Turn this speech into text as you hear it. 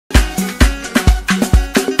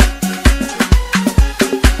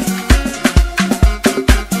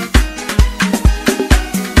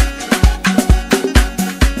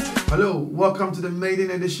welcome to the maiden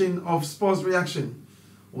edition of Sports Reaction.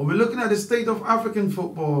 We'll be looking at the state of African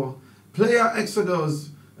football, player exodus,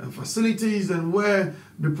 and facilities, and where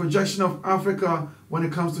the projection of Africa when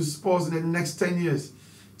it comes to sports in the next 10 years.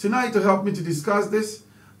 Tonight, to help me to discuss this,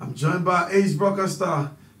 I'm joined by ace broadcaster,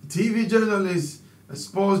 TV journalist, a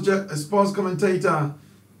sports commentator,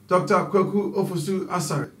 Dr. Kwaku Ofosu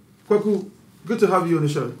Asare. Kwaku, good to have you on the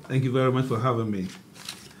show. Thank you very much for having me.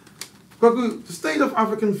 Kwaku, the state of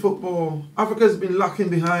African football, Africa has been lacking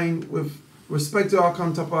behind with respect to our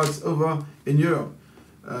counterparts over in Europe.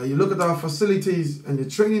 You look at our facilities and the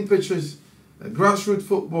training pitches, grassroots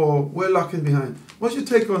football, we're lacking behind. What's your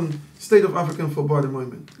take on the state of African football at the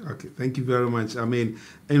moment? Okay, thank you very much. I mean,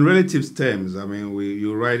 in relative terms, I mean,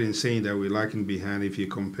 you're right in saying that we're lacking behind if you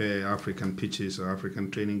compare African pitches or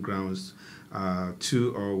African training grounds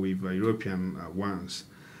to or with European ones.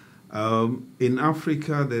 In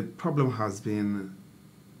Africa, the problem has been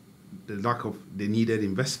the lack of the needed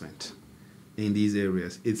investment in these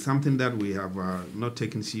areas. It's something that we have not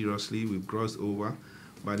taken seriously, we've glossed over,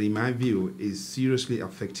 but in my view, is seriously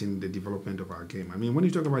affecting the development of our game. I mean, when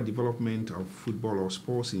you talk about development of football or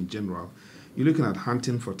sports in general, you're looking at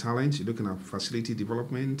hunting for talent, you're looking at facility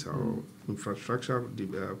development or infrastructure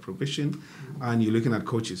provision, and you're looking at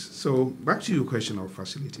coaches. So back to your question of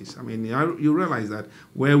facilities. I mean, you realize that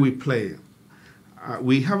where we play,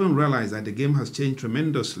 we haven't realized that the game has changed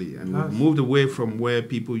tremendously, and we've moved away from where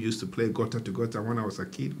people used to play gutter to gutter. When I was a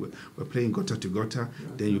kid, we're playing gutter to gutter.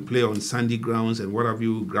 Then you play on sandy grounds and what have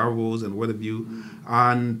you, gravels and what have you.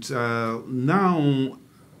 And now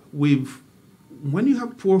when you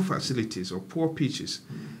have poor facilities or poor pitches,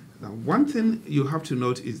 now one thing you have to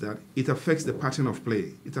note is that it affects the pattern of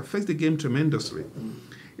play. It affects the game tremendously.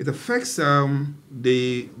 It affects the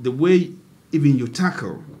way even you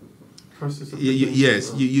tackle.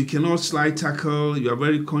 Yes, you cannot slide tackle. You are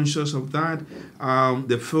very conscious of that.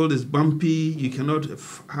 The field is bumpy. You cannot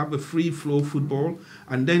have a free flow football,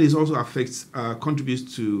 and then it also affects,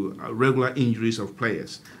 contributes to regular injuries of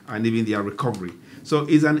players and even their recovery. So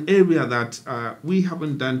it's an area that we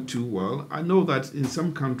haven't done too well. I know that in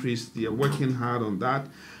some countries they are working hard on that,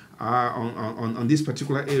 on this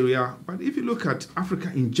particular area. But if you look at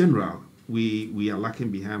Africa in general, we are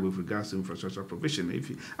lacking behind with regards to infrastructure provision.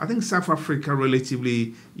 I think South Africa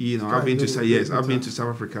relatively, I've been to South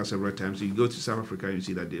Africa several times. You go to South Africa and you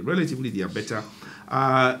see that they are better.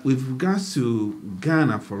 With regards to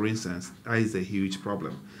Ghana, for instance, that is a huge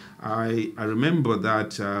problem. I remember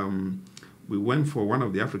that we went for one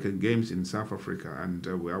of the African Games in South Africa, and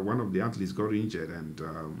one of the athletes got injured, and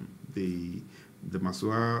the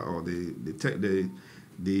Masua or the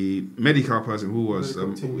medical person who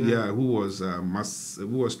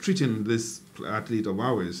was treating this athlete of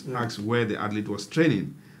ours asked where the athlete was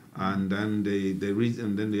training, and then they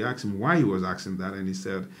asked him why he was asking that, and he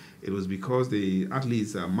said it was because the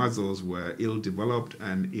athlete's muscles were ill developed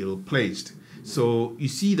and ill placed. So you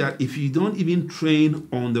see that if you don't even train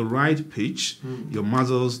on the right pitch, your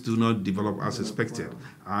muscles do not develop as expected.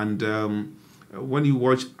 And when you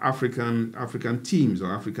watch African teams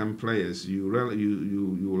or African players, you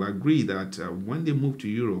will agree that when they move to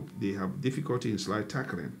Europe, they have difficulty in slide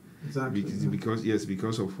tackling. Exactly.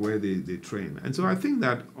 Because of where they train. And so I think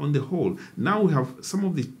that on the whole, now we have some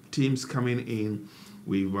of the teams coming in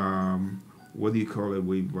with what do you call it?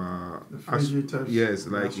 With like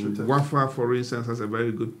in Wafa, for instance, has a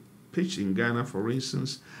very good pitch in Ghana, for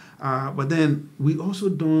instance. But then we also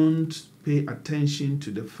don't pay attention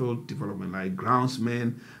to the field development, like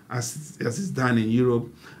groundsmen, as is done in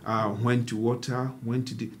Europe, went to water, went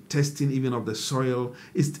to the testing even of the soil.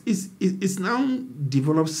 It's now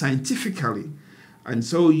developed scientifically. And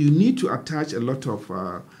so you need to attach a lot of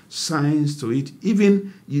science to it.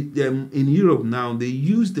 Even in Europe now, they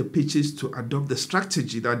use the pitches to adopt the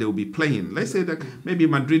strategy that they will be playing. Let's say that maybe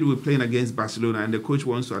Madrid will be playing against Barcelona and the coach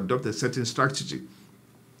wants to adopt a certain strategy.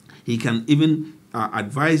 He can even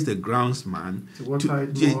advise the groundsman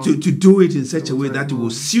to do it in such a way that it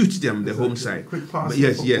will suit them, the home side.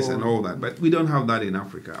 Yes, and all that. But we don't have that in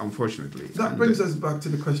Africa, unfortunately. That brings us back to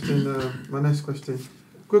the question, my next question.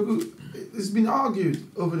 Kwaku, it's been argued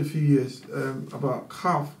over the few years about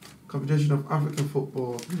CAF, Confederation of African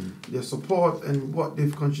Football, their support and what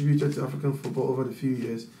they've contributed to African football over the few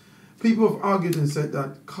years. People have argued and said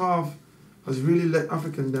that CAF has really let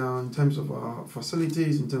African down in terms of our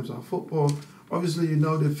facilities, in terms of our football. Obviously, the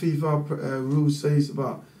FIFA rules says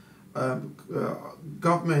about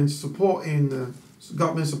government supporting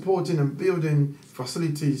and building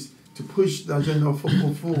facilities to push the agenda of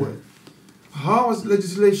football forward. How has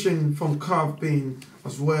legislation from CAF been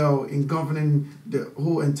as well in governing the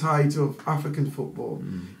whole entirety of African football?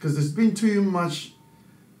 Because there's been too much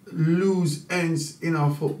loose ends in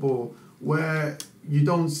our football where you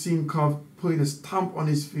don't see CAF putting a stamp on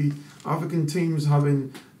his feet. African teams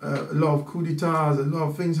having a lot of coup d'etats, a lot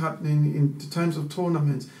of things happening in terms of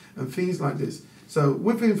tournaments and things like this. So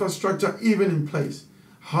with infrastructure even in place,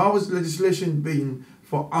 how has legislation been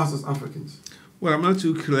for us as Africans? Well, I'm not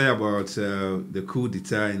too clear about the coup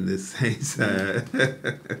d'etat in this sense.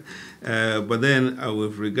 But then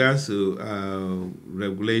with regards to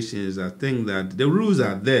regulations, I think that the rules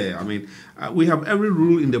are there. I mean, we have every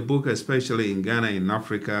rule in the book, especially in Ghana, in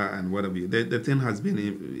Africa, and whatever. The thing has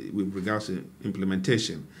been with regards to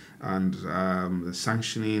implementation and the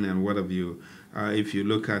sanctioning and whatever. If you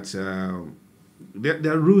look at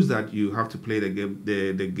there are rules that you have to play the game.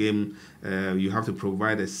 The game you have to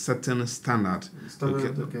provide a certain standard.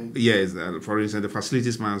 Okay. Yes, for instance, the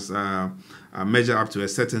facilities must measure up to a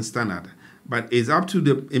certain standard. But it's up to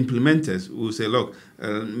the implementers who say, look,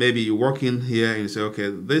 maybe you walk in here and you say, okay,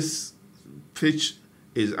 this pitch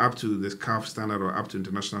is up to this CAF standard or up to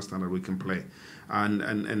international standard, we can play.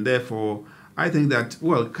 And therefore, I think that,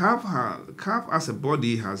 well, CAF as a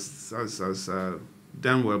body has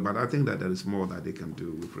done well, but I think that there is more that they can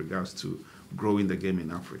do with regards to growing the game in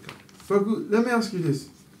Africa. Kwaku, let me ask you this.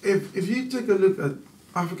 If you take a look at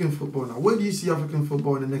African football now, where do you see African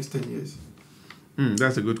football in the next 10 years?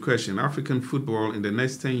 That's a good question. African football in the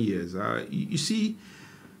next 10 years. You see,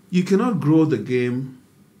 you cannot grow the game,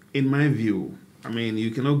 in my view. I mean,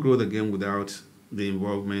 you cannot grow the game without the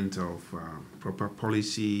involvement of proper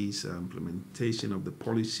policies, implementation of the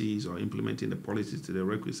policies, or implementing the policies to the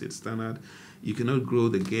requisite standard. You cannot grow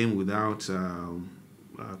the game without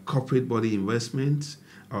corporate body investment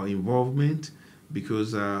or involvement,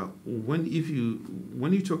 because when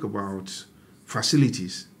you talk about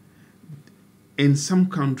facilities, in some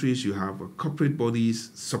countries you have corporate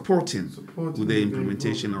bodies supporting with the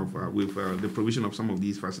implementation of the provision of some of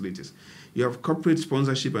these facilities. You have corporate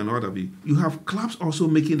sponsorship and what have you. You have clubs also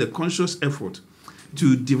making the conscious effort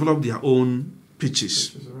to develop their own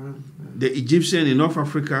pitches. The Egyptian in North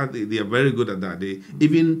Africa, they are very good at that. They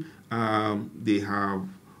have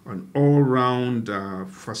an all-round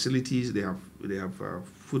facilities. They have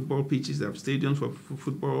football pitches. They have stadiums for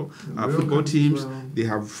football teams. They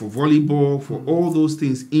have for volleyball, for all those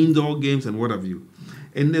things, indoor games and what have you.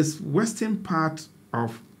 In this western part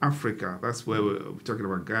of Africa, that's where we're talking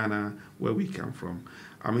about Ghana, where we come from.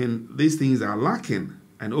 I mean, these things are lacking,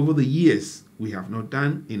 and over the years, we have not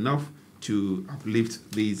done enough to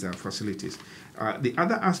uplift these facilities. The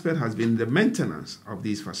other aspect has been the maintenance of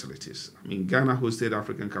these facilities. I mean, Ghana hosted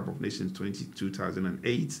African Cup of Nations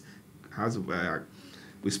 2008.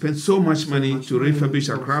 We spent so much money to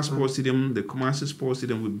refurbish Accra Sports Stadium, the Kumasi Sports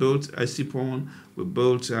Stadium. We built Esipon, we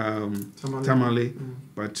built Tamale,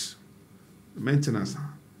 but maintenance,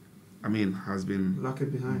 I mean, has been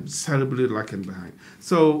terribly lacking behind.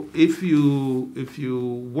 So if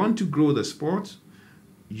you want to grow the sport,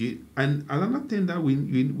 and another thing that we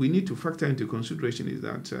need to factor into consideration is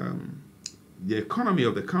that the economy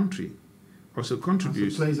of the country also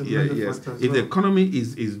contributes. If the economy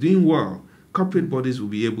is doing well, corporate bodies will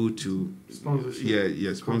be able to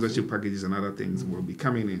sponsorship packages and other things will be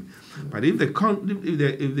coming in. But if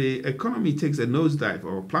the economy takes a nosedive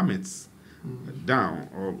or plummets down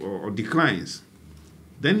or declines,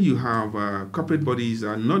 then you have corporate bodies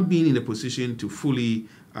are not being in a position to fully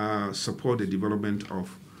support the development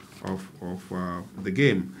of the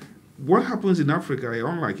game. What happens in Africa,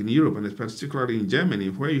 unlike in Europe and particularly in Germany,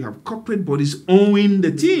 where you have corporate bodies owning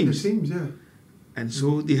the teams. And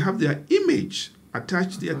so they have their image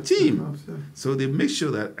attached to their team. So they make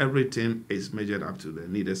sure that everything is measured up to the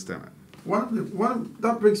needed standard.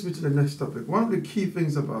 That brings me to the next topic. One of the key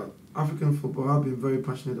things about African football I've been very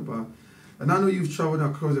passionate about, and I know you've traveled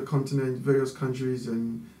across the continent, various countries,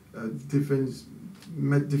 and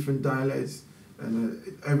met different dialects and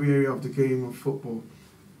every area of the game of football.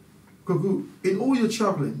 Kwaku, in all your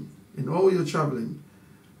traveling,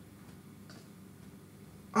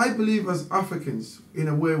 I believe as Africans, in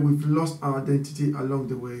a way, we've lost our identity along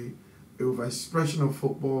the way with expression of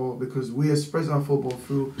football, because we express our football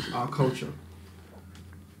through our culture.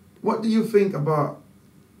 What do you think about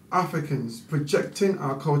Africans projecting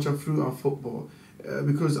our culture through our football?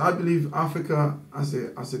 Because I believe Africa as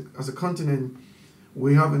a continent,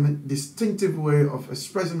 we have a distinctive way of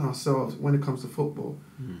expressing ourselves when it comes to football.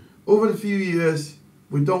 Over the few years,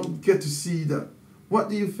 we don't get to see that. What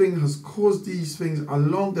do you think has caused these things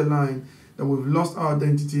along the line, that we've lost our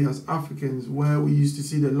identity as Africans, where we used to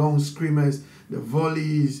see the long screamers, the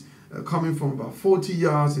volleys, coming from about 40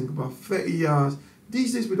 yards and about 30 yards.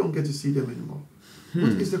 These days we don't get to see them anymore.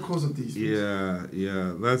 What is the cause of these things?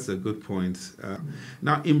 Yeah, that's a good point.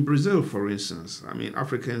 Now, in Brazil, for instance, I mean,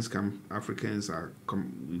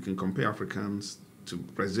 you can compare Africans to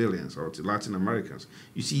Brazilians or to Latin Americans.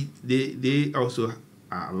 You see, they also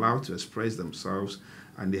are allowed to express themselves,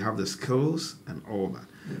 and they have the skills and all that.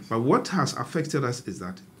 Yes. But what has affected us is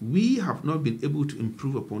that we have not been able to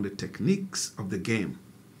improve upon the techniques of the game.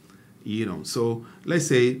 So let's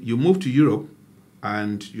say you move to Europe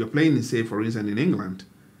and you're playing, say, for instance, in England,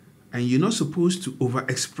 and you're not supposed to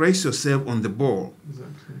overexpress yourself on the ball.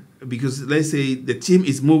 Exactly. Because let's say the team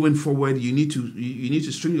is moving forward, you need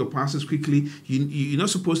to string your passes quickly. You're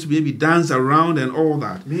not supposed to maybe dance around and all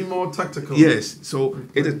that. Be more tactical. Yes. So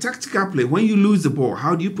it's a tactical play. When you lose the ball,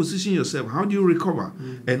 how do you position yourself? How do you recover?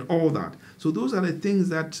 And all that. So those are the things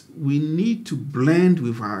that we need to blend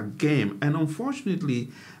with our game. And unfortunately,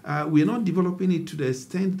 we're not developing it to the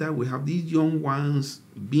extent that we have these young ones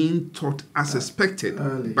being taught as expected,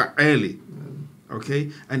 but early.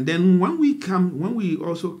 Okay, and then when we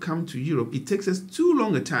also come to Europe, it takes us too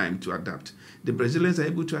long a time to adapt. The Brazilians are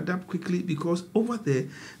able to adapt quickly because over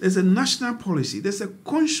there's a national policy, there's a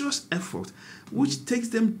conscious effort which takes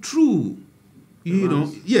them through.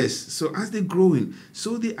 Yes. So as they grow in,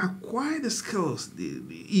 so they acquire the skills,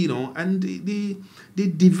 and they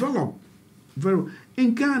develop very.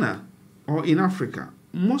 In Ghana or in Africa,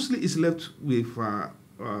 mostly it's left with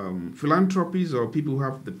philanthropies or people who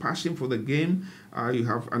have the passion for the game. You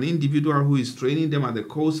have an individual who is training them at the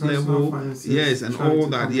coast level, yes, and all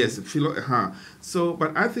that, yes. So,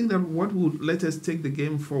 but I think that what would let us take the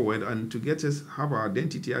game forward and to get us have our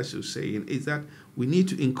identity, as you're saying, is that we need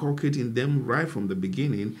to inculcate in them right from the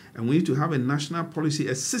beginning, and we need to have a national policy,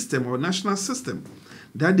 a system or national system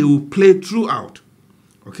that they will play throughout.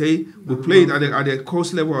 Okay, we play it at the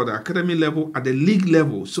course level or the academy level, at the league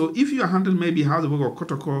level. So if you are handling maybe Houseburg or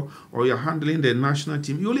Kotoko, or you're handling the national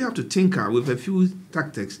team, you only have to tinker with a few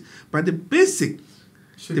tactics. But the basics,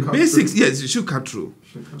 yes, you should cut through.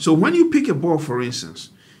 So when you pick a ball, for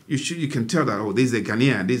instance, you can tell that, this is a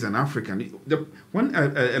Ghanaian, this is an African. When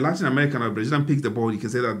a Latin American or Brazilian picks the ball, you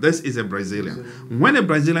can say that this is a Brazilian. When a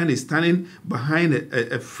Brazilian is standing behind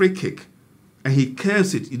a free kick and he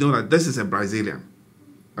curves it, you know that this is a Brazilian.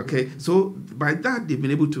 Okay, so by that they've been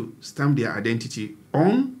able to stamp their identity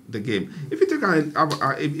on the game. If you take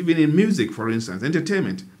even in music, for instance,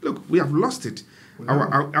 entertainment, look, we have lost it.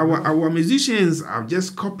 Our musicians are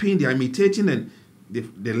just copying, they're imitating, and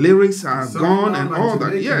the lyrics are gone and all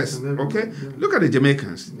that. Yes, okay. Look at the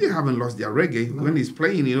Jamaicans; they haven't lost their reggae. When he's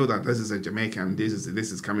playing, you know that this is a Jamaican. This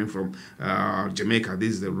is coming from Jamaica.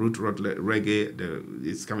 This is the root reggae.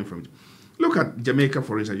 It's coming from. Look at Jamaica,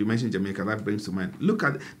 for instance. You mentioned Jamaica. That brings to mind. Look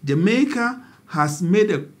at Jamaica has made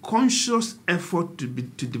a conscious effort to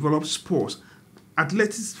develop sports.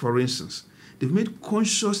 Athletics, for instance. They've made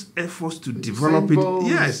conscious efforts to develop it.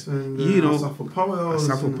 Yes, and, Asafo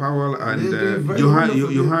Powell and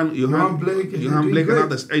Johan Blake and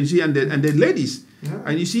others. And the ladies. Yeah.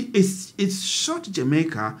 And you see, it's shot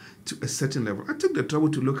Jamaica to a certain level. I took the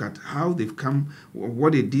trouble to look at how they've come,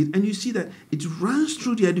 what they did, and you see that it runs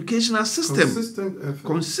through the educational system.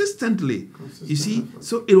 Consistently. You see,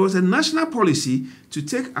 so it was a national policy to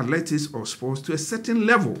take athletics or sports to a certain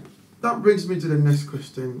level. That brings me to the next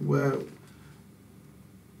question, where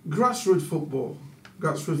grassroots football,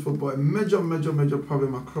 a major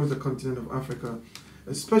problem across the continent of Africa,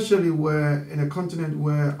 especially in a continent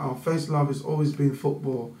where our first love has always been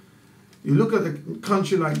football. You look at a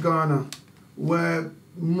country like Ghana, where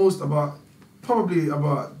probably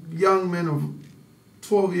about young men of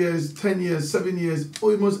 12 years, 10 years, 7 years,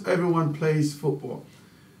 almost everyone plays football.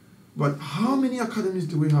 But how many academies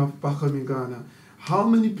do we have back home in Ghana? How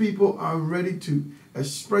many people are ready to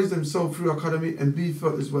express themselves through academy and be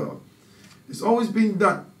felt as well? It's always been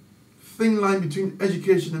that thin line between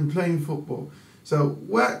education and playing football. So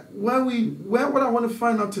what I want to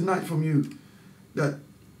find out tonight from you, that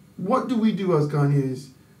what do we do as Ghanaians,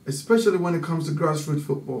 especially when it comes to grassroots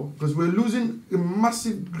football? Because we're losing a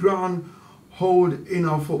massive ground hold in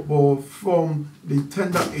our football from the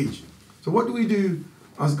tender age. So what do we do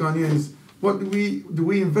as Ghanaians? What do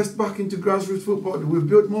we invest back into grassroots football? Do we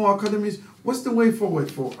build more academies? What's the way forward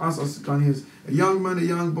for us as Ghanaians? A young man, a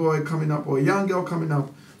young boy coming up, or a young girl coming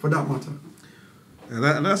up, for that matter.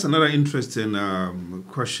 That's another interesting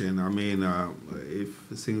question. I mean,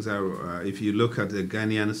 if you look at the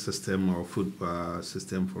Ghanaian system or football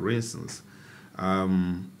system, for instance,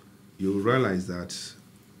 you realize that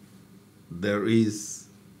there is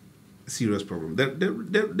serious problem.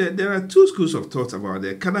 There are two schools of thought about the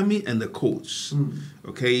academy and the coach.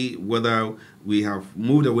 Okay, whether we have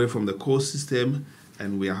moved away from the coach system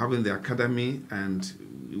and we are having the academy and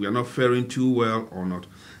we are not faring too well or not.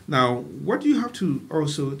 Now, what you have to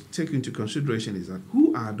also take into consideration is that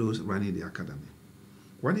who are those running the academy?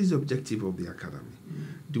 What is the objective of the academy?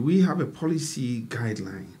 Do we have a policy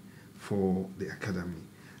guideline for the academy?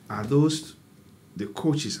 Are those the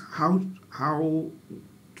coaches? How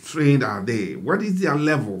trained are they? What is their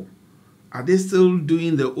level? Are they still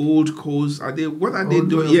doing the old course? What are they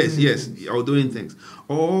doing? Yes, or doing things.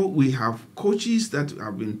 Or we have coaches that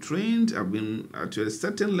have been trained, have been to a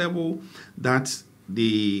certain level that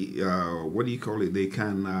they they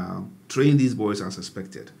can train these boys as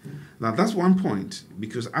expected. Now that's one point,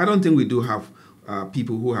 because I don't think we do have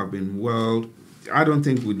people who have been I don't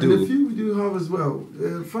think we do. And the few we do have as well.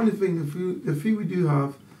 Funny thing, the few we do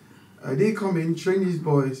have, they come in, train these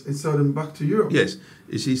boys, and sell them back to Europe. Yes,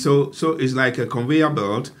 you see, so it's like a conveyor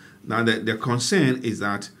belt. Now the concern is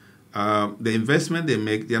that the investment they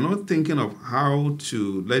make, they're not thinking of how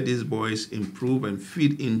to let these boys improve and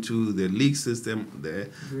fit into the league system. They're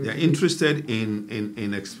interested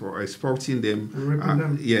in exporting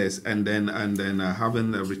them, yes, and then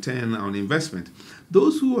having a return on investment.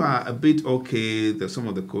 Those who are a bit okay, some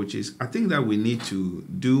of the coaches, I think that we need to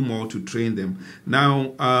do more to train them.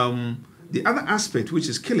 Now, the other aspect which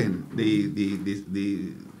is killing the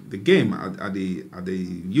game at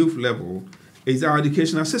the youth level is our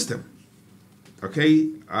educational system. Okay,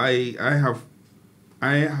 I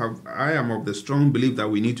am of the strong belief that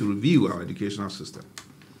we need to review our educational system.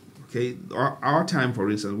 Okay, our time, for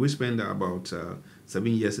instance, we spend about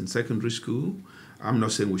 7 years in secondary school. I'm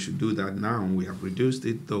not saying we should do that now. We have reduced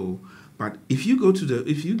it though. But if you go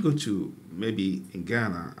to maybe in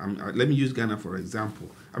Ghana, let me use Ghana for example.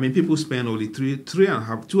 I mean, people spend only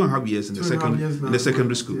 2.5 years in the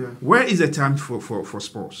secondary school. Yeah. Where is the time for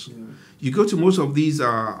sports? Yeah. You go to most of these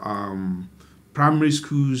primary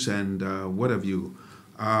schools and what have you.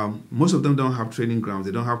 Most of them don't have training grounds.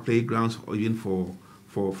 They don't have playgrounds or even for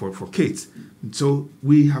kids. So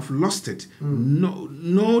we have lost it.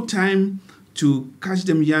 No time to catch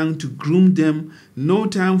them young, to groom them, no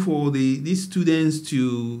time for these students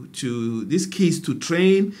these kids to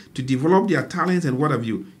train, to develop their talents and what have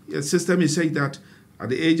you. The system is saying that at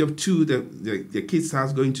the age of 2, the kids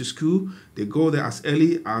start going to school. They go there as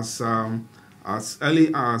early as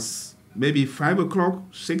maybe 5 o'clock,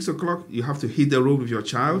 6 o'clock. You have to hit the road with your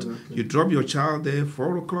child. Exactly. You drop your child there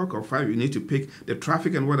 4 o'clock or 5. You need to pick the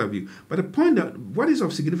traffic and what have you. But the point that what is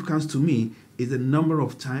of significance to me is the number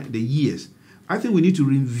of time, the years. I think we need to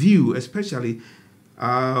review, especially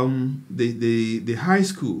the high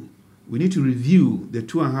school. We need to review the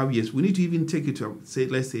 2.5 years. We need to even take it to,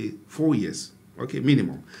 let's say 4 years, okay,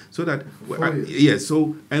 minimum. So that, yes,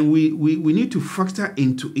 so, and we need to factor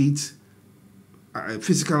into it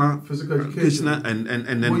physical education and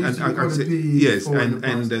yes,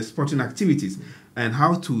 and the sporting activities and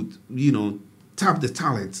how to, tap the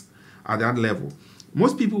talents at that level.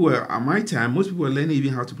 Most people were, at my time, were learning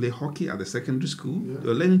even how to play hockey at the secondary school. Yeah. They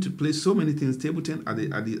were learning to play so many things, table tennis at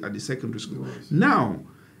the secondary school. Yes. Now,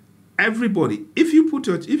 everybody, if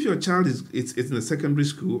your child is in the secondary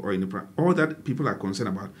school or in the all that people are concerned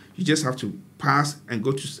about, you just have to pass and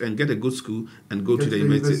go to and get a good school and go to the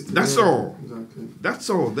university. That's all. Exactly. That's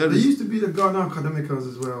all. There used to be the Ghana Academicals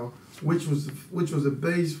as well, which was a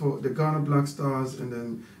base for the Ghana Black Stars,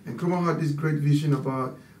 and Kojo had this great vision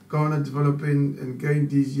about Ghana developing and getting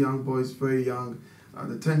these young boys very young at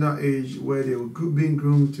the tender age where they were being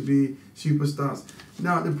groomed to be superstars.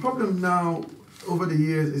 Now, the problem now over the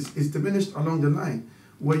years is diminished along the line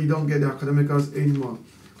where you don't get the academicals anymore.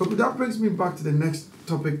 But that brings me back to the next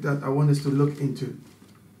topic that I want us to look into.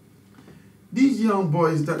 These young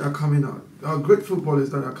boys that are coming out, our great footballers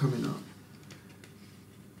that are coming out,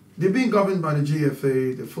 they're being governed by the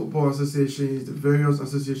GFA, the football associations, the various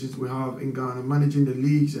associations we have in Ghana, managing the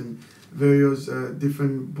leagues and various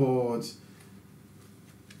different boards.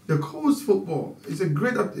 The coast football is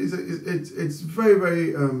it's very,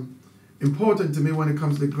 very important to me when it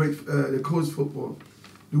comes to the coast football.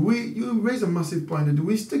 You raise a massive point. Do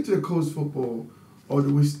we stick to the coast football or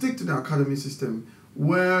do we stick to the academy system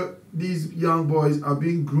where these young boys are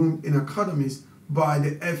being groomed in academies by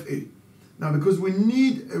the FA? Now, because we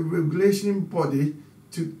need a regulation body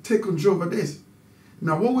to take control over this.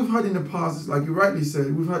 Now, what we've had in the past is, like you rightly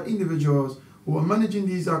said, we've had individuals who are managing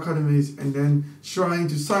these academies and then trying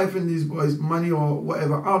to siphon these boys money or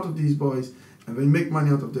whatever out of these boys and then make money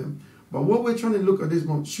out of them. But what we're trying to look at this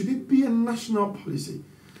moment, should it be a national policy?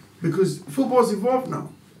 Because football's evolved now.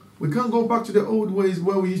 We can't go back to the old ways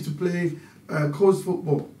where we used to play coast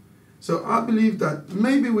football. So I believe that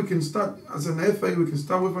maybe we can start, as an FA, we can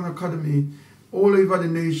start with an academy all over the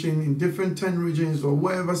nation, in different 10 regions or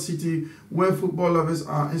wherever city where football lovers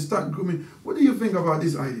are, and start grooming. What do you think about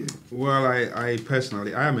this idea? Well, I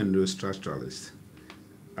personally, I am a neurostructuralist.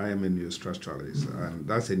 And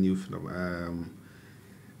that's a new phenomenon.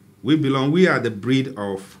 We are the breed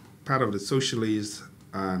of part of the socialist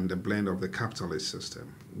and the blend of the capitalist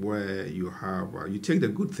system, where you have you take the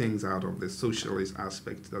good things out of the socialist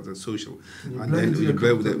aspect, that's the social, and then you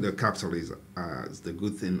blend with the capitalist as the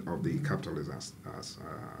good thing of the capitalist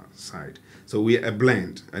side. So we're a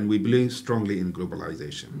blend, and we believe strongly in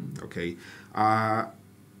globalization. Okay, I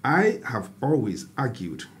have always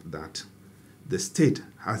argued that the state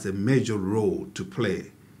has a major role to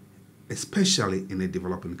play, especially in a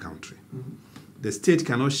developing country. The state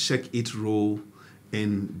cannot shirk its role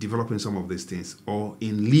in developing some of these things, or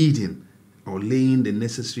in leading or laying the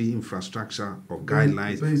necessary infrastructure or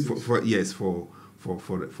guidelines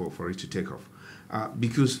for it to take off.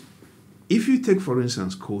 Because if you take, for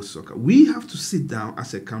instance, coast soccer, we have to sit down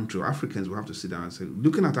as a country, Africans, we have to sit down and say,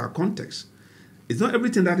 looking at our context, it's not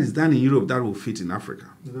everything that is done in Europe that will fit in Africa.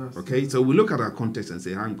 Yes. Okay, so we look at our context and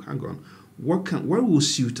say, hang on, what will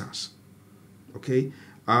suit us? Okay,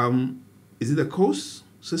 is it the coast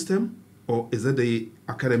system? Or is it the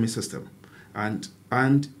academy system? Or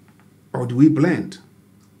do we blend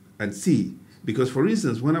and see? Because, for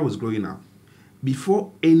instance, when I was growing up,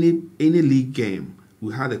 before any league game,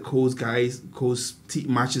 we had the coast guys,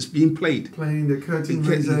 matches being played. Playing the curtain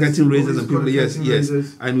raisers and people, yes.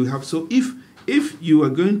 And we have, so if you are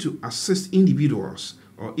going to assist individuals,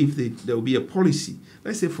 or if there will be a policy,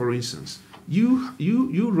 let's say, for instance, you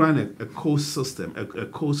run a coast system, a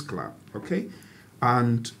coast club, okay?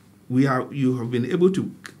 And you have been able to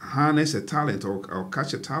harness a talent or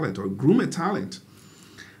catch a talent or groom a talent.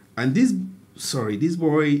 And this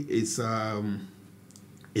boy is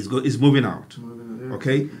moving out.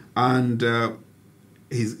 Okay? And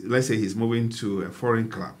let's say he's moving to a foreign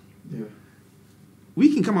club. Yeah.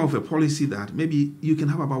 We can come out with a policy that maybe you can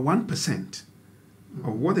have about 1%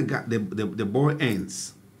 of what the boy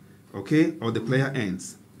earns, okay, or the player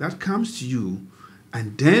earns. That comes to you,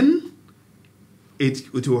 and then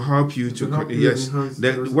it will help you to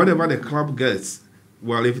whatever the club gets.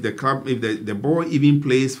 Well, if the boy even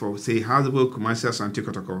plays for, say, Hasbro, Commercial, Santi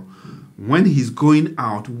Kotoko, when he's going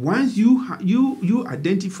out, once you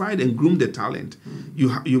identified and groomed the talent,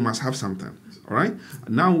 you must have something. All right.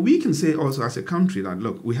 Now we can say also as a country that,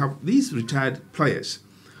 look, we have these retired players.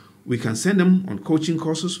 We can send them on coaching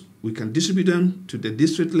courses. We can distribute them to the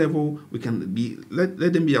district level. We can let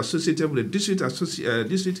them be associated with the district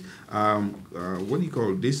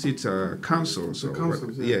councils.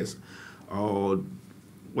 Yes, or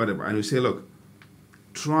whatever. And we say, look,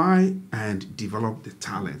 try and develop the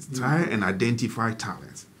talents. Try and identify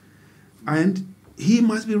talents, and he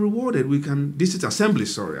must be rewarded. District assembly.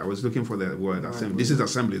 Sorry, I was looking for the word assembly. District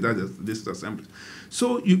assembly. That is district assembly.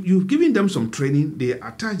 So you've given them some training. They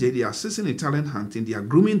are Adjei, they are assisting in talent hunting. They are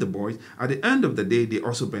grooming the boys. At the end of the day, they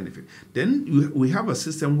also benefit. Then we have a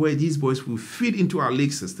system where these boys will feed into our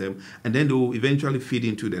league system, and then they will eventually feed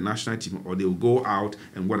into the national team, or they will go out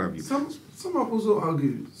and what have you. Some have also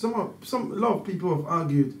argued. A lot of people have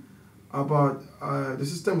argued about the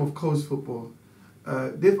system of coast football.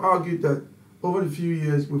 They've argued that over the few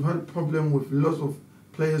years, we've had a problem with lots of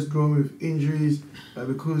players growing with injuries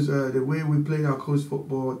because the way we played our coast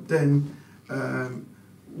football then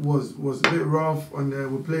was a bit rough, and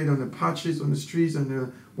we played on the patches, on the streets,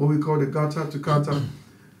 and what we call the gutter to gutter.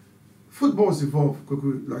 Football's evolved,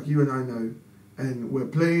 like you and I know, and we're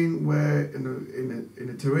playing in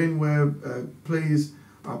a terrain where players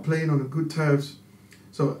are playing on the good turfs.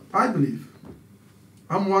 So I believe,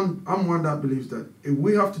 I'm one that believes that if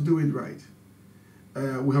we have to do it right,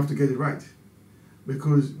 we have to get it right,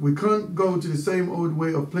 because we can't go to the same old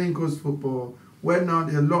way of playing coast football, where now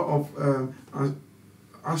there are a lot of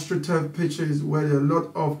AstroTurf pitches, where there are a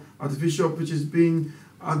lot of artificial pitches being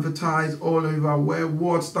advertised all over, where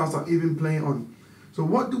world stars are even playing on. So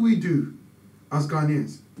what do we do as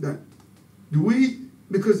Ghanaians?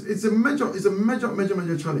 Because it's a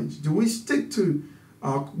major challenge. Do we stick to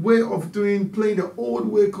our way of playing the old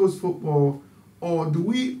way coast football, or do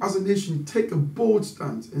we as a nation take a bold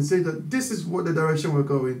stance and say that this is what the direction we're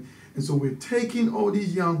going, and so we're taking all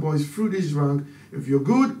these young boys through this rank? If you're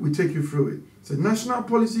good, we take you through it. It's a national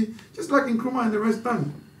policy, just like in Nkrumah and the rest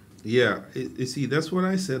done. Yeah, you see, that's what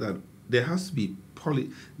I said, that there has to be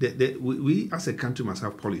we as a country must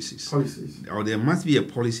have policies. Or there must be a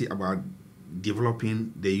policy about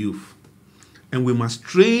developing the youth. and we must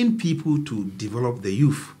train people to develop the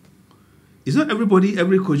youth. It's not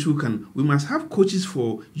every coach who can. We must have coaches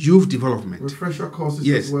for youth development. Refresher courses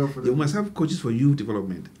yes, as well for them. We must have coaches for youth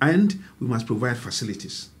development, and we must provide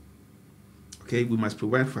facilities. Okay, we must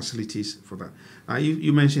provide facilities for that.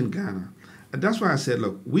 You mentioned Ghana. And that's why I said,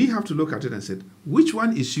 look, we have to look at it and say, which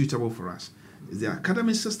one is suitable for us? Is the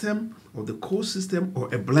academic system or the course system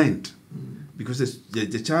or a blend? Because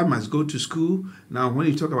the child must go to school. Now, when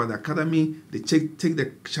you talk about the academy, they take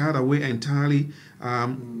the child away entirely.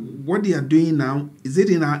 What they are doing now, is it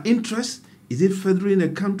in our interest? Is it furthering the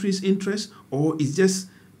country's interest? Or is just,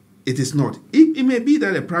 it is not? It may be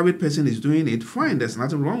that a private person is doing it. Fine, there's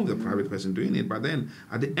nothing wrong with a private person doing it. But then,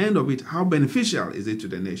 at the end of it, how beneficial is it to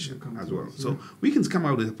the nation as well? So we can come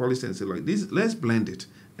out with a policy and say, like, let's blend it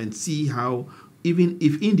and see how, even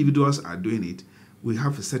if individuals are doing it, we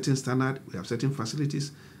have a certain standard, we have certain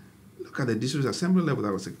facilities. Look at the district assembly level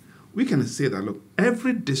that was saying. We can say that, look,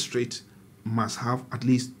 every district must have at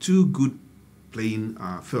least 2 good playing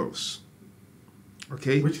fields.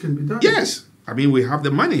 Okay? Which can be done. Yes. I mean, we have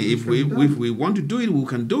the money. If we want to do it, we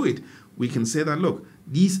can do it. We can say that, look,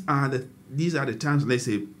 these are the times, let's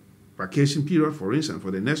say, vacation period, for instance,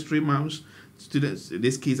 for the next 3 months, students,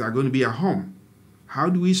 these kids are going to be at home. How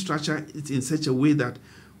do we structure it in such a way that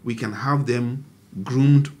we can have them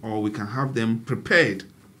groomed, or we can have them prepared,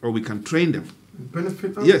 or we can train them? And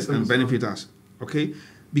benefit us. Yes, and benefit us. Okay?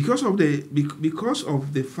 Because of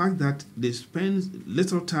the fact that they spend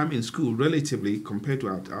little time in school relatively compared to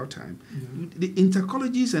our time, the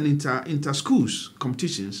inter-colleges and inter-schools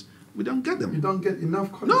competitions, we don't get them. You don't get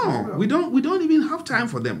enough colleges. No, well. we don't even have time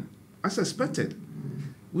for them, as expected.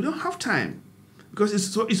 We don't have time because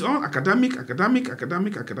it's all academic.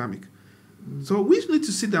 So we need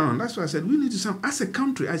to sit down. That's why I said we need to, as a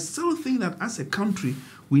country, I still think that as a country,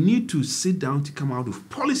 we need to sit down to come out with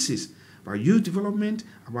policies about youth development,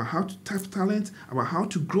 about how to tap talent, about how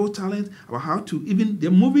to grow talent, about how to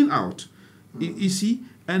they're moving out. You see?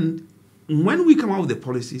 And when we come out with the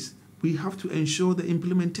policies, we have to ensure the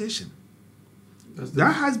implementation.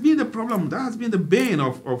 That has been the problem. That has been the bane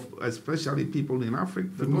of especially people in Africa,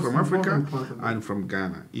 people from Africa and from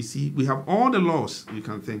Ghana. You see, we have all the laws you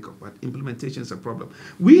can think of, but implementation is a problem.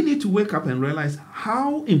 We need to wake up and realize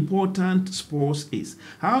how important sports is,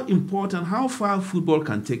 how far football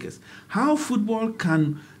can take us, how football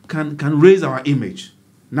can raise our image.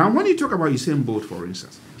 Now, when you talk about Usain Bolt, for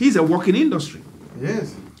instance, he's a working industry.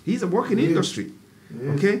 Yes. He's a working industry.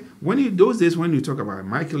 Yes. Okay? Those days when you talk about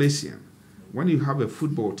Michael Essien, when you have a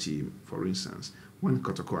football team, for instance, when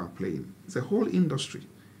Kotoko are playing, it's a whole industry.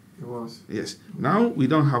 It was. Yes. Now we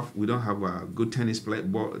don't have a good tennis player.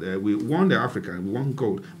 We won the Africa, we won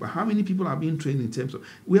gold. But how many people are being trained in terms of?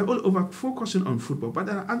 We are all over focusing on football, but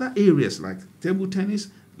there are other areas like table tennis,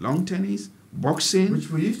 lawn tennis, boxing, which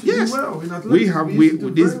we used to do well in athletics. We have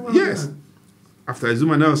yes. After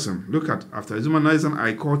Azuma Nelson, after Azuma Nelson,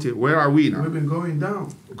 I caught it. Where are we now? We've been going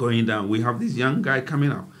down. Going down. We have this young guy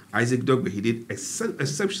coming up. Isaac Dogbe, he did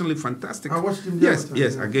exceptionally fantastic. I watched him. Yes,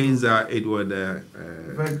 against Edward.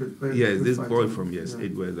 Very good. This boy from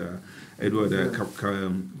Edward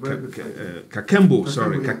Kakembo.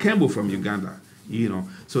 Sorry, Kakembo from Uganda. You know,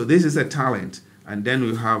 so this is a talent, and then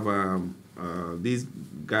we have this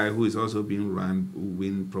guy who is also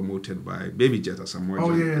being promoted by Baby Jet or someone.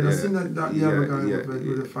 Oh yeah, I've seen that other guy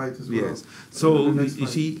with the fight as well. Yes, so you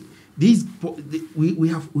see, we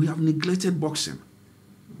have neglected boxing.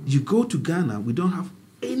 You go to Ghana, we don't have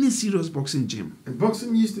any serious boxing gym. And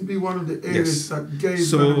boxing used to be one of the areas that gave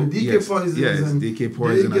Ghana DK Poison. DK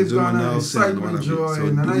Poison and Zuma Nelson.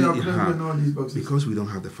 All these boxes. Because we don't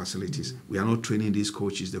have the facilities. We are not training these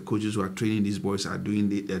coaches. The coaches who are training these boys are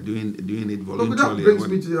doing it voluntarily. That brings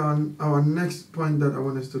me to our next point that I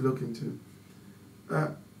want us to look into.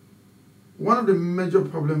 One of the major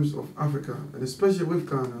problems of Africa, and especially with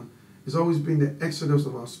Ghana, has always been the exodus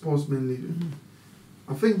of our sportsmen leaders.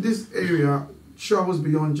 I think this area travels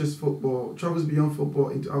beyond football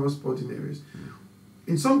into other sporting areas.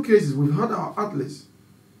 In some cases, we've had our athletes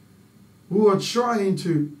who are trying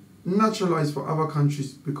to naturalize for other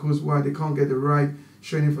countries because they can't get the right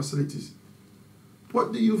training facilities.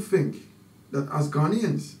 What do you think that as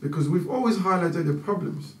Ghanaians, because we've always highlighted the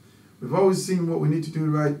problems, we've always seen what we need to do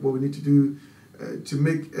right, what we need to do to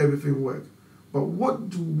make everything work, but what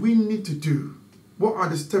do we need to do? What are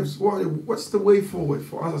the steps? What's the way forward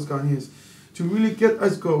for us as Ghanaians to really get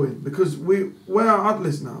us going? Because we're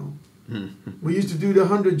athletes now. We used to do the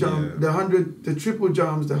 100 jump, the triple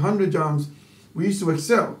jumps, the 100 jumps. We used to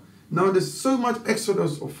excel. Now there's so much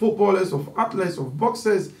exodus of footballers, of athletes, of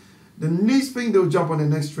boxers. The least thing they'll jump on the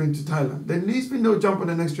next train to Thailand. The least thing they'll jump on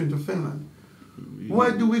the next train to Finland.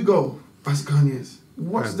 Where do we go as Ghanaians?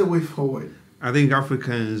 What's the way forward? I think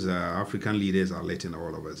African leaders are letting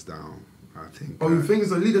all of us down. I think. Oh, you think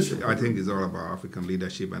it's a leadership? I think it's all about African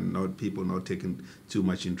leadership and not people not taking too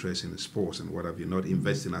much interest in sports and what have you, not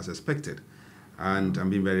investing as expected. And I'm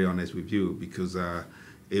being very honest with you, because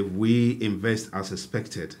if we invest as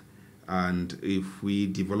expected, and if we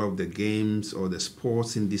develop the games or the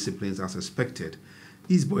sporting disciplines as expected,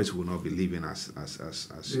 these boys will not be leaving as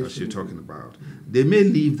you're talking about. They may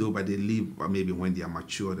leave though, but they leave maybe when they are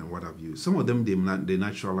matured and what have you. Some of them, they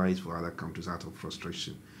naturalize for other countries out of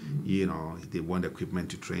frustration. You know, they want equipment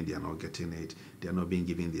to train, they are not getting it. They are not being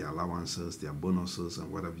given their allowances, their bonuses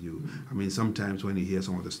and what have you. I mean, sometimes when you hear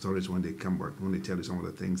some of the stories, when they come back, when they tell you some of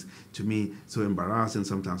the things, to me, so embarrassing.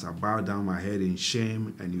 Sometimes I bow down my head in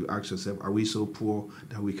shame, and you ask yourself, are we so poor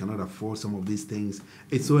that we cannot afford some of these things?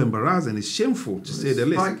 It's so embarrassing. It's shameful to say the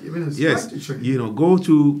least. Yes, you know, go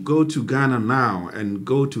to Ghana now and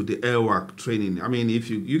go to the airwork training. I mean, if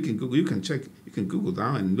you can Google, you can check. You can Google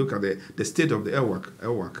down and look at the state of the airwork.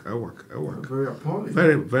 Very appalling.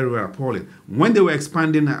 Very, very, very appalling. When they were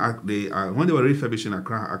expanding, when they were refurbishing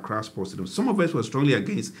Accra Sports Stadium, some of us were strongly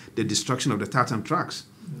against the destruction of the tartan tracks.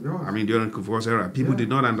 I mean, during Kufuor's era, people did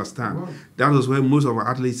not understand. That was where most of our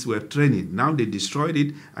athletes were training. Now they destroyed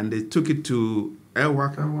it and they took it to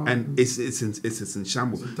airwork, and it's in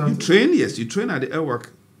shambles. You train at the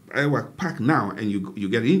airwork park now, and you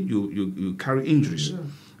get in, you carry injuries.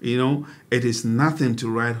 You know, it is nothing to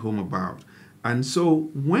write home about. And so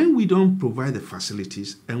when we don't provide the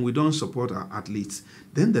facilities and we don't support our athletes,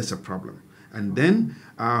 then there's a problem. And then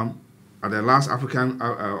at the last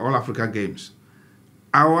All Africa Games,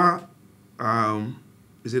 our,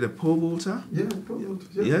 is it a pole vaulter? Yeah, pole vaulter.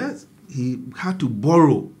 Yeah. Yes, he had to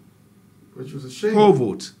borrow, which was a shame, pole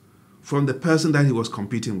vault from the person that he was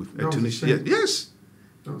competing with. Yes.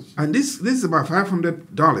 And this is about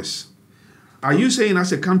 $500. Are you saying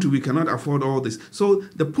as a country we cannot afford all this? So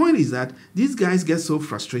the point is that these guys get so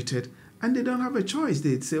frustrated and they don't have a choice.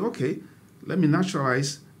 They say, okay, let me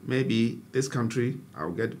naturalize maybe this country,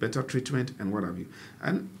 I'll get better treatment and what have you.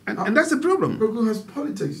 And that's the problem. Has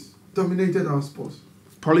politics dominated our sports?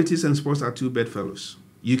 Politics and sports are two bedfellows.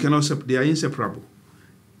 You cannot, they are inseparable.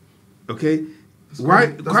 Okay?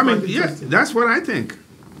 That's what I think.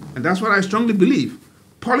 And that's what I strongly believe.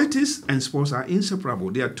 Politics and sports are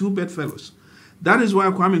inseparable. They are two bedfellows. That is why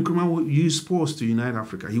Kwame Nkrumah used sports to unite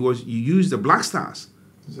Africa. He used the Black Stars.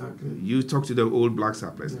 Exactly. You talk to the old Black Star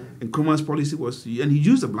players. Yeah. And Nkrumah's policy was, and he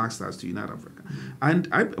used the Black Stars to unite Africa. And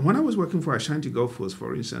when I was working for Ashanti Gold Coast,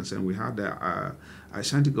 for instance, and we had the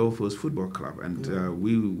Ashanti Gold Coast Football Club, and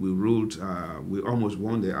we ruled, we almost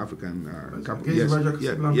won the African Cup.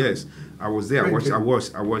 Yes, I was there. I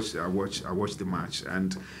watched the match,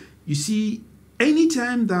 and you see,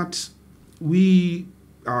 anytime that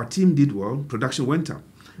our team did well, production went up.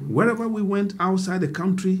 Wherever we went outside the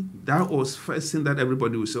country, that was first thing that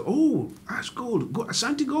everybody would say, oh, Ash Gold,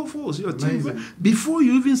 Ashanti Gold Coast, your team. Before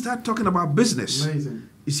you even start talking about business. Amazing.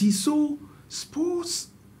 You see, so sports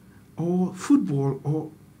or football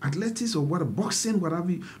or athletics or boxing,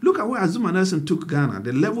 whatever. Look at where Azuma Nelson took Ghana,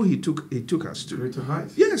 the level he took us to. Greater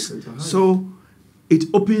heights. Yes. So it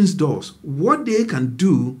opens doors. What they can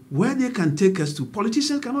do, where they can take us to,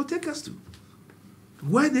 politicians cannot take us to.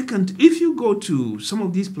 Where they can, if you go to some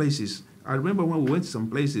of these places, I remember when we went to some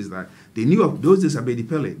places that they knew of those days Abedi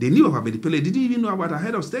Pele. They knew of Abedi Pele. They didn't even know about our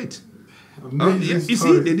head of state. You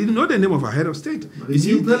see, they didn't know the name of our head of state.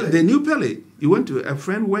 They knew Pele. A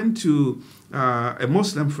friend went to, a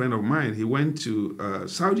Muslim friend of mine, he went to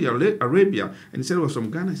Saudi Arabia, and he said it was from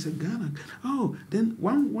Ghana. He said, Ghana. Oh, then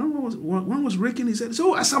one was raking. He said,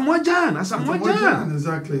 so Asamoah Gyan.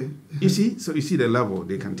 Exactly. You see the level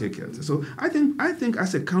they can take it. So I think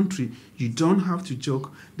as a country, you don't have to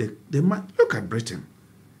joke. They might look at Britain.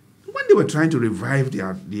 When they were trying to revive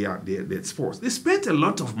their sports, they spent a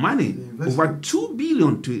lot of money, over $2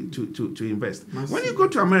 billion to invest. Massive. When you go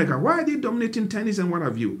to America, why are they dominating tennis and what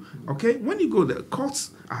have you? Okay, when you go, the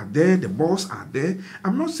courts are there, the balls are there.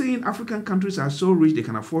 I'm not saying African countries are so rich they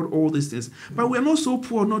can afford all these things, but we're not so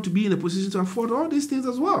poor not to be in a position to afford all these things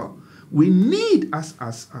as well. We need us.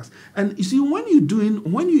 And you see, when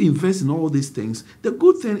you invest in all these things, the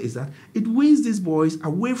good thing is that it wins these boys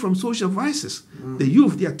away from social vices. The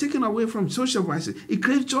youth, they are taken away from social vices. It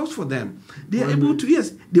creates jobs for them. They are able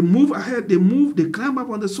to, they move ahead, they climb up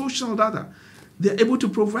on the social ladder. They're able to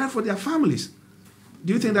provide for their families.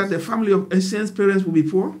 Do you think that the family of Essie's parents will be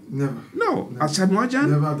poor? Never. No. Asamoah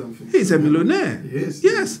Gyan, he's a millionaire.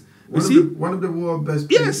 Yes. One of the world's best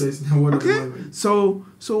players in the world at the moment. So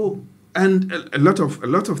And a lot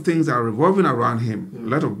of things are revolving around him. A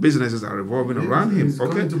lot of businesses are revolving around him. He's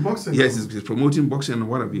going to boxing. Yes, he's promoting boxing and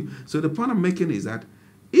what have you. So the point I'm making is that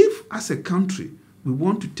if, as a country, we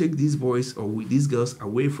want to take these boys or these girls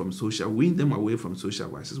away from win them away from social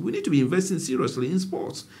vices, we need to be investing seriously in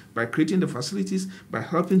sports by creating the facilities, by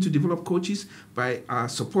helping to develop coaches, by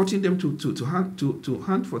supporting them to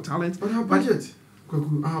hunt for talent. But our budget,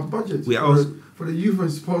 our budget for the youth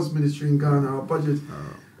and sports ministry in Ghana, our budget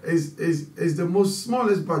is the most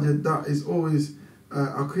smallest budget that is always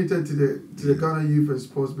accredited to the Ghana Youth and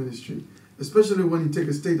Sports Ministry, especially when you take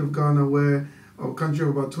a state of Ghana where a country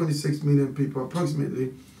of about 26 million people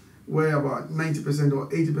approximately, where about 90% or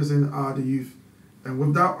 80% are the youth. And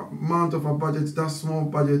with that amount of our budget, that small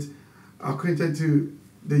budget accredited to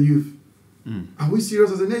the youth, are we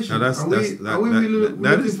serious as a nation? That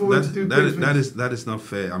is not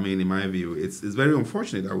fair. I mean, in my view, it's very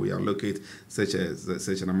unfortunate that we allocate such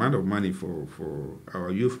an amount of money for our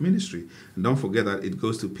youth ministry. And don't forget that it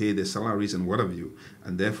goes to pay the salaries and what have you,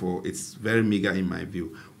 and therefore it's very meager in my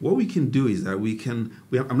view. What we can do is that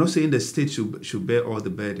I'm not saying the state should bear all the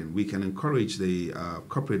burden. We can encourage the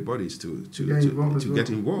corporate bodies to get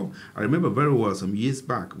involved. I remember very well some years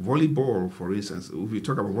back, volleyball, for instance. If you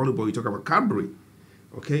talk about volleyball, you talk about Cadbury.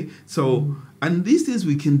 Okay, so and these things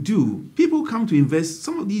we can do. People come to invest.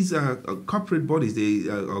 Some of these corporate bodies,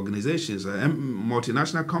 organizations,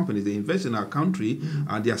 multinational companies, they invest in our country,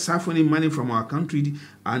 and they are siphoning money from our country,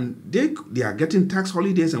 and they are getting tax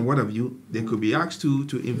holidays and what have you. They could be asked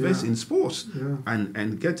to invest in sports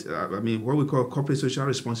and get what we call corporate social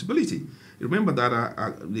responsibility. Remember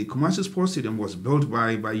that the commercial sports stadium was built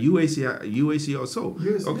by UAC or so.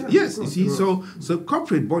 Yes, you see, so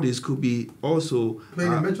corporate bodies could be also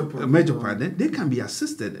playing a major part. They can be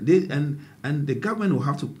assisted. And the government will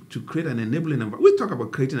have to create an enabling environment. We talk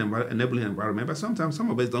about creating an enabling environment, but sometimes some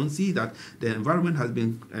of us don't see that the environment has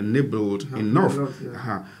been enabled enough.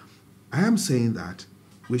 I am saying that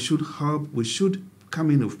we should come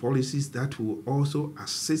in with policies that will also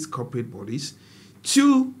assist corporate bodies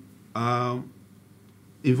to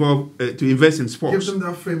invest in sports. Give them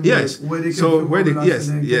that framework where they can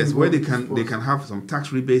where they can have some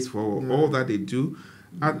tax rebates for all that they do.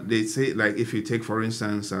 They say, like, if you take, for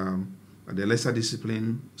instance, the lesser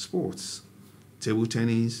discipline sports, table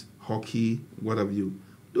tennis, hockey, what have you,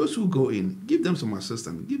 those who go in, give them some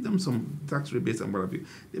assistance, give them some tax rebates and what have you.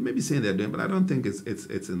 They may be saying they're doing, but I don't think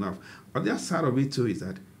it's enough. But the other side of it too is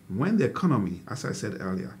that when the economy, as I said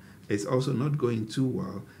earlier, is also not going too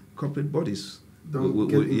well, corporate bodies don't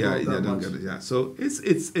get it. So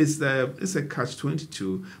it's a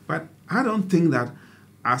catch-22. But I don't think that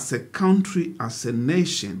as a country, as a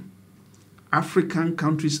nation, African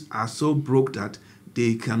countries are so broke that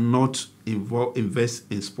they cannot invest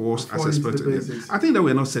in sports as a sport. I think that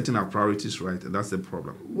we're not setting our priorities right. That's the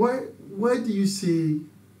problem. Where do you see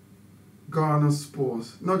Ghana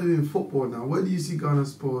sports? Not even football now. Where do you see Ghana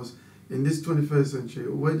sports in this 21st century?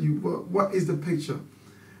 What is the picture?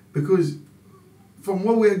 Because from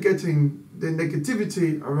what we're getting, the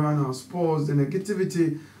negativity around our sports, the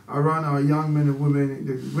negativity around our young men and women,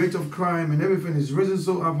 the rate of crime and everything is risen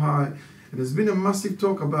so up high. And there's been a massive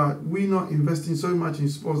talk about we not investing so much in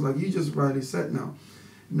sports, like you just rightly said now.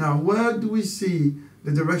 Now, where do we see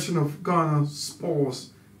the direction of Ghana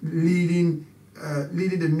sports leading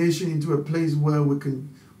the nation into a place where we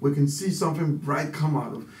can see something bright come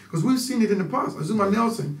out of? Because we've seen it in the past. Azuma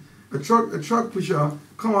Nelson, a truck pusher,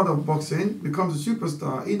 come out of boxing, becomes a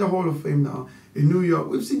superstar in the Hall of Fame now in New York.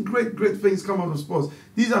 We've seen great things come out of sports.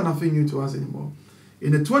 These are nothing new to us anymore.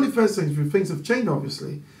 In the 21st century, things have changed,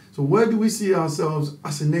 obviously. So where do we see ourselves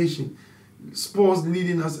as a nation? Sports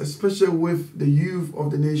leading us, especially with the youth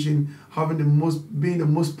of the nation being the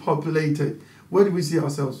most populated. Where do we see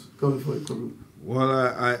ourselves going for it, Kojo? Well,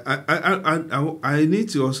 I need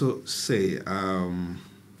to also say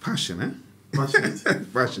passionate.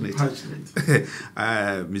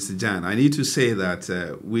 Mr. Jan, I need to say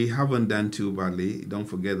that we haven't done too badly. Don't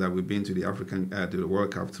forget that we've been to the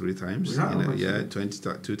World Cup 3 times.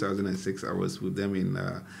 2006 I was with them in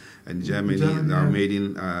Germany, our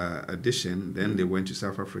maiden edition. Then they went to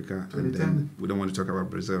South Africa, and then we don't want to talk about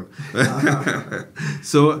Brazil.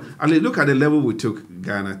 So I mean, look at the level we took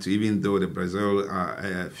Ghana to, even though the Brazil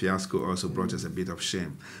fiasco also brought us a bit of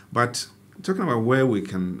shame. But talking about where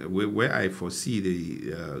I foresee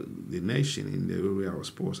the nation in the area of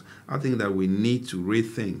sports, I think that we need to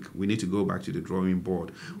rethink. We need to go back to the drawing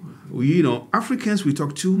board. Africans, we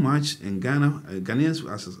talk too much in Ghana. Ghanaians,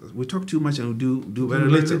 we talk too much and we do very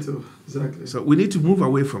little. Exactly. So we need to move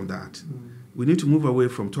away from that. We need to move away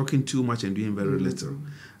from talking too much and doing very little.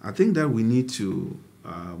 I think that we need to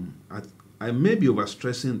I may be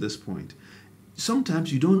overstressing this point.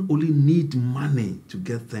 Sometimes you don't only need money to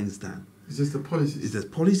get things done. It's just the policies. It's the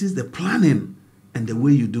policies, the planning, and the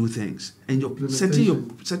way you do things, and your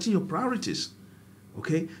setting your priorities.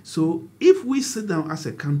 Okay, so if we sit down as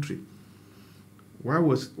a country, why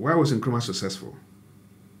was Nkrumah successful?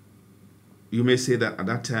 You may say that at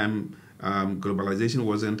that time globalization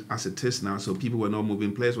wasn't as it is now, so people were not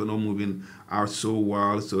moving, players were not moving out so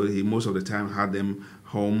well, so he most of the time had them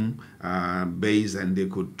home base and they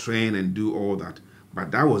could train and do all that.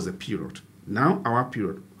 But that was the period. Now our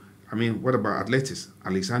period, I mean, what about athletics?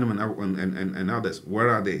 Alexander and others, where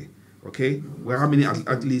are they? Okay, well, how many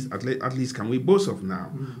athletes can we boast of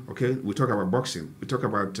now? Okay, we talk about boxing, we talk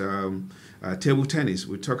about table tennis,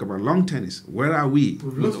 we talk about long tennis. Where are we?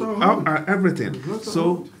 We've lost our hold. Everything. So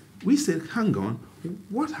hold. we said, hang on,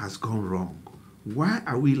 what has gone wrong? Why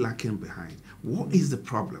are we lacking behind? What is the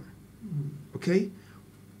problem? Okay,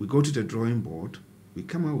 we go to the drawing board, we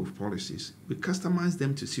come up with policies, we customize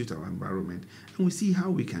them to suit our environment, and we see how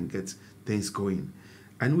we can get things going.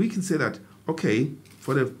 And we can say that, okay,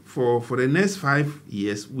 for the next 5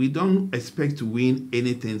 years, we don't expect to win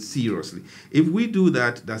anything seriously. If we do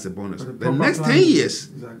that, that's a bonus. The next 10 years,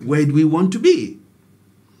 exactly. Where do we want to be?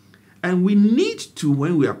 And we need to,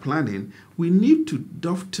 when we are planning, we need to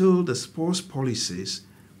dovetail the sports policies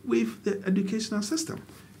with the educational system.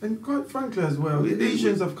 And quite frankly as well, the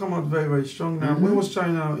Asians have come out very, very strong now. Where was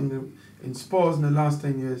China in sports in the last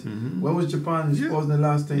 10 years? Where was Japan in sports in the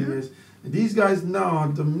last 10 years? And these guys now are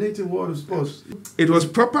dominating the world of sports. It was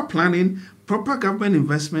proper planning, proper government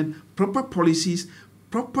investment, proper policies,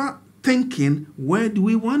 proper thinking, where do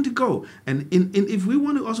we want to go? And if we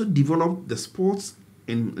want to also develop the sports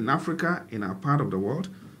in Africa, in our part of the world,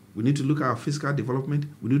 we need to look at our physical development.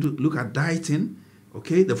 We need to look at dieting,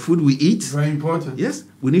 okay, the food we eat. Very important. Yes,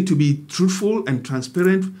 we need to be truthful and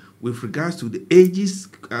transparent with regards to the ages,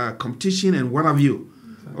 competition, and what have you.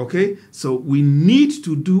 Okay, so we need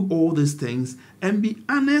to do all these things and be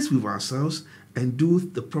honest with ourselves and do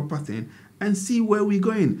the proper thing and see where we're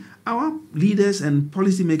going. Our leaders and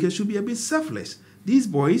policymakers should be a bit selfless. These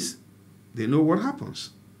boys, they know what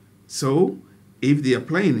happens. So if they are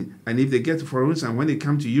playing and if they get, for instance, when they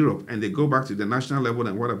come to Europe and they go back to the national level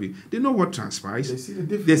and what have you, they know what transpires. They see the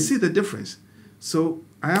difference. They see the difference. So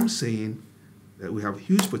I am saying that we have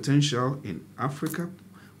huge potential in Africa.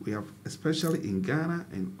 We have, especially in Ghana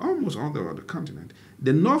and almost all the other continent.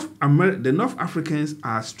 The North Africans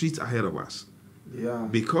are streets ahead of us. Yeah.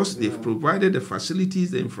 Because they've provided the facilities,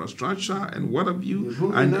 the infrastructure, and what have you.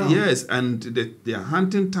 And now. Yes, and they are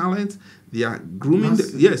hunting talent, they are grooming.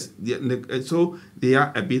 So they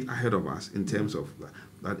are a bit ahead of us in terms of that.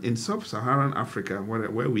 But in sub-Saharan Africa,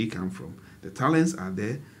 where we come from, the talents are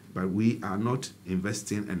there, but we are not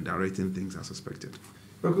investing and directing things as expected.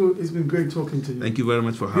 Kwaku, it's been great talking to you. Thank you very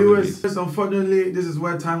much for having me. Unfortunately, this is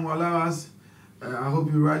where time will allow us. I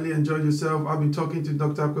hope you rightly enjoyed yourself. I've been talking to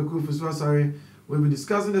Dr. Kwaku Ofosu Asare. We'll be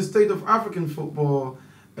discussing the state of African football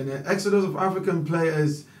and the exodus of African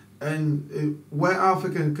players and where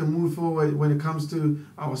Africa can move forward when it comes to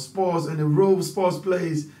our sports and the role sports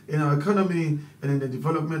plays in our economy and in the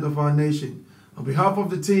development of our nation. On behalf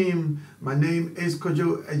of the team, my name is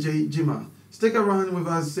Kojo, Adjei, Gyimah. Stick around with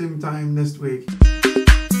us same time next week.